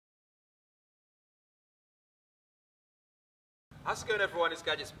How's it going, everyone? It's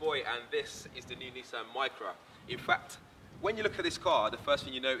GadgetsBoy, and this is the new Nissan Micra. In fact, when you look at this car, the first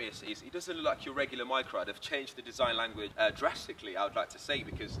thing you notice is it doesn't look like your regular Micra. They've changed the design language drastically, I would like to say,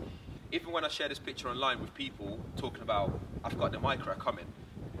 because even when I share this picture online with people talking about, I've got the Micra coming,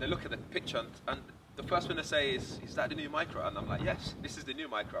 they look at the picture and the first thing they say is that the new Micra? And I'm like, yes, this is the new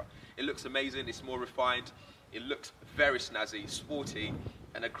Micra. It looks amazing, it's more refined, it looks very snazzy, sporty,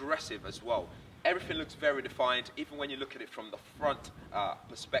 and aggressive as well. Everything looks very defined, even when you look at it from the front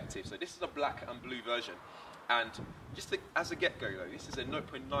perspective. So this is a black and blue version. And just as a get-go though, this is a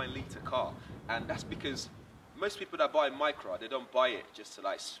 0.9 litre car. And that's because most people that buy Micra, they don't buy it just to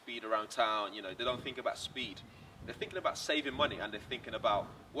like speed around town, you know, they don't think about speed. They're thinking about saving money, and they're thinking about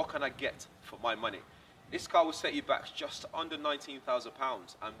what can I get for my money. This car will set you back just under £19,000,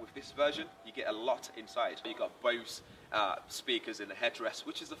 and with this version, you get a lot inside. You got Bose speakers in the headrest,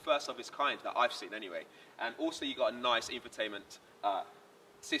 which is the first of its kind that I've seen anyway. And also you got a nice infotainment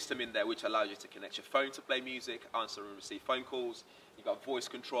system in there, which allows you to connect your phone to play music, answer and receive phone calls. You've got voice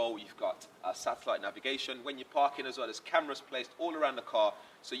control, you've got satellite navigation. When you're parking as well, there's cameras placed all around the car,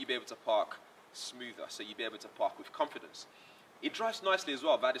 so you'll be able to park smoother, so you'll be able to park with confidence. It drives nicely as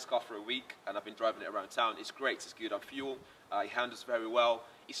well. I've had this car for a week and I've been driving it around town. It's great, it's good on fuel, it handles very well.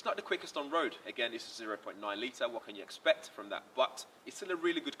 It's not the quickest on road. Again, this is 0.9 litre, what can you expect from that? But it's still a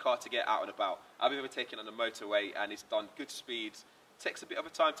really good car to get out and about. I've even taken it on the motorway and it's done good speeds. It takes a bit of a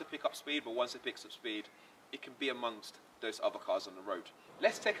time to pick up speed, but once it picks up speed, it can be amongst those other cars on the road.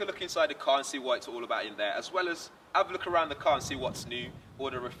 Let's take a look inside the car and see what it's all about in there, as well as have a look around the car and see what's new,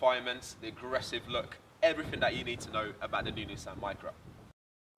 all the refinements, the aggressive look, everything that you need to know about the new Nissan Micra.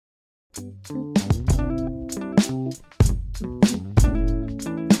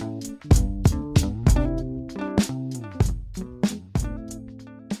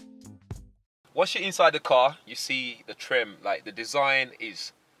 Once you're inside the car, you see the trim, like the design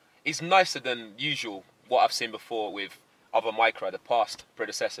is nicer than usual, what I've seen before with other Micra, the past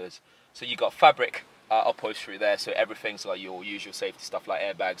predecessors. So you got fabric upholstery there, so everything's like your usual safety stuff like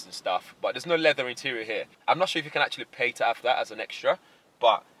airbags and stuff, but there's no leather interior here. I'm not sure if you can actually pay to have that as an extra,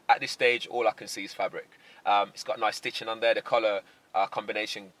 but at this stage all I can see is fabric. It's got nice stitching on there, the colour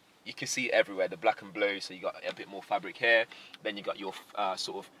combination you can see everywhere, the black and blue, so you got a bit more fabric here, then you got your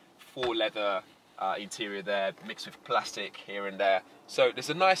sort of faux leather interior there mixed with plastic here and there. So there's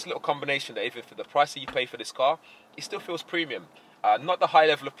a nice little combination there. Even for the price that you pay for this car, it still feels premium. Not the high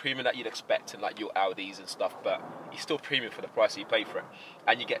level of premium that you'd expect in like your Audis and stuff, but it's still premium for the price that you pay for it.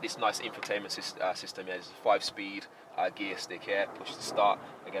 And you get this nice infotainment system here. There's a 5-speed gear stick here, push to start,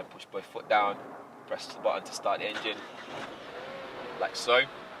 again push both foot down, press the button to start the engine, like so.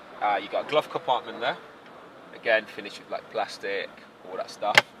 You got a glove compartment there, again finished with like plastic, all that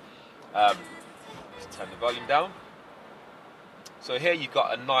stuff. Let's turn the volume down. So here you've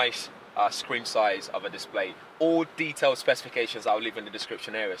got a nice screen size of a display. All detailed specifications I'll leave in the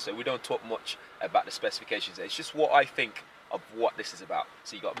description area, so we don't talk much about the specifications. It's just what I think of what this is about.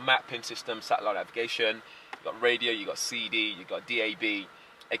 So you've got mapping system, satellite navigation, you've got radio, you've got CD, you've got DAB.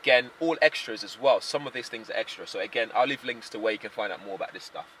 Again, all extras as well. Some of these things are extra. So again, I'll leave links to where you can find out more about this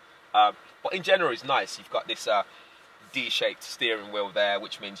stuff. But in general, it's nice. You've got this D-shaped steering wheel there,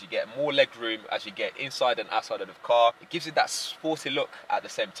 which means you get more leg room as you get inside and outside of the car. It gives it that sporty look at the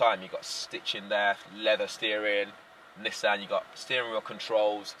same time. You've got stitching there, leather steering, Nissan, you've got steering wheel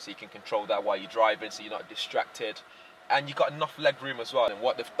controls, so you can control that while you're driving so you're not distracted. And you've got enough leg room as well. And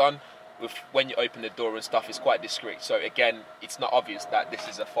what they've done with when you open the door and stuff is quite discreet. So again, it's not obvious that this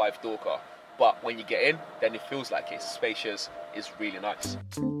is a 5-door car. But when you get in, then it feels like it's spacious, it's really nice.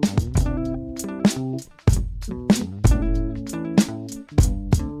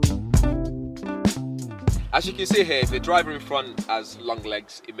 As you can see here, if the driver in front has long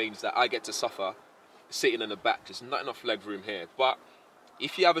legs, it means that I get to suffer sitting in the back. There's not enough leg room here. But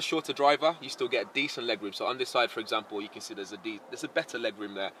if you have a shorter driver, you still get decent leg room. So on this side, for example, you can see there's a better leg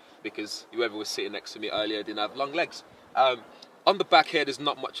room there because whoever was sitting next to me earlier didn't have long legs. On the back here, there's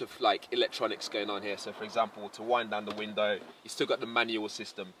not much of like electronics going on here. So for example, to wind down the window, you still got the manual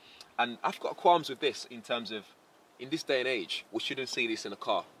system. And I've got qualms with this in terms of, in this day and age, we shouldn't see this in a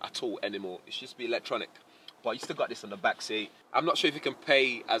car at all anymore. It should just be electronic. But you still got this on the back seat. I'm not sure if you can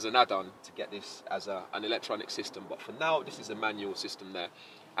pay as an add-on to get this as an electronic system, but for now this is a manual system there.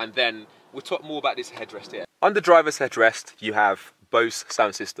 And then we'll talk more about this headrest here. On the driver's headrest you have Bose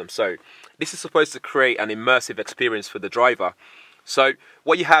sound system. So this is supposed to create an immersive experience for the driver. So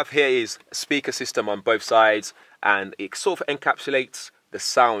what you have here is a speaker system on both sides, and it sort of encapsulates the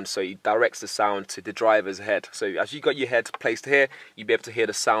sound, so it directs the sound to the driver's head. So as you got your head placed here, you'll be able to hear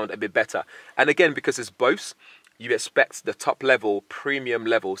the sound a bit better. And again, because it's Bose, you expect the top level, premium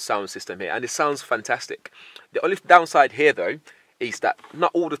level sound system here, and it sounds fantastic. The only downside here though is that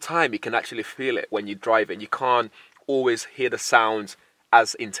not all the time you can actually feel it when you drive it. You can't always hear the sound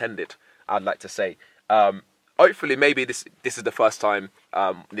as intended, I'd like to say. Hopefully, maybe this is the first time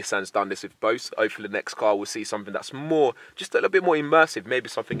Nissan's done this with Bose. Hopefully the next car will see something that's more, just a little bit more immersive, maybe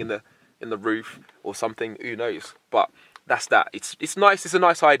something in the roof or something, who knows. But that's that. It's nice, it's a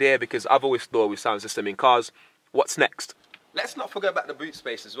nice idea, because I've always thought with sound system in cars, what's next? Let's not forget about the boot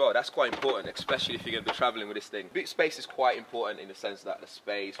space as well. That's quite important, especially if you're going to be traveling with this thing. Boot space is quite important in the sense that the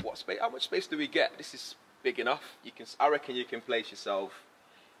space, how much space do we get? This is big enough. I reckon you can place yourself,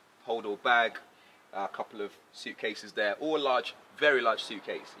 hold or bag, a couple of suitcases there, or a large, very large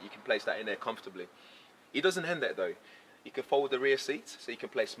suitcase. You can place that in there comfortably. It doesn't end there though. You can fold the rear seats, so you can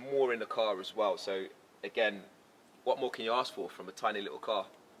place more in the car as well. So again, what more can you ask for from a tiny little car?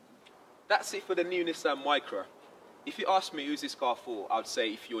 That's it for the new Nissan Micra. If you ask me who's this car for, I'd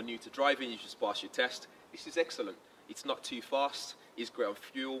say if you're new to driving, you should pass your test. This is excellent. It's not too fast, it's great on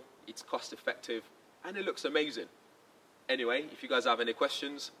fuel, it's cost effective, and it looks amazing. Anyway, if you guys have any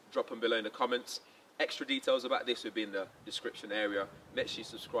questions, drop them below in the comments. Extra details about this will be in the description area. Make sure you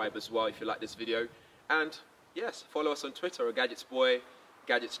subscribe as well if you like this video. And yes, follow us on Twitter at GadgetsBoy,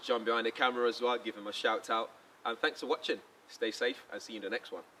 GadgetsJon behind the camera as well. Give him a shout out. And thanks for watching. Stay safe and see you in the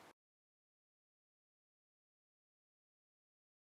next one.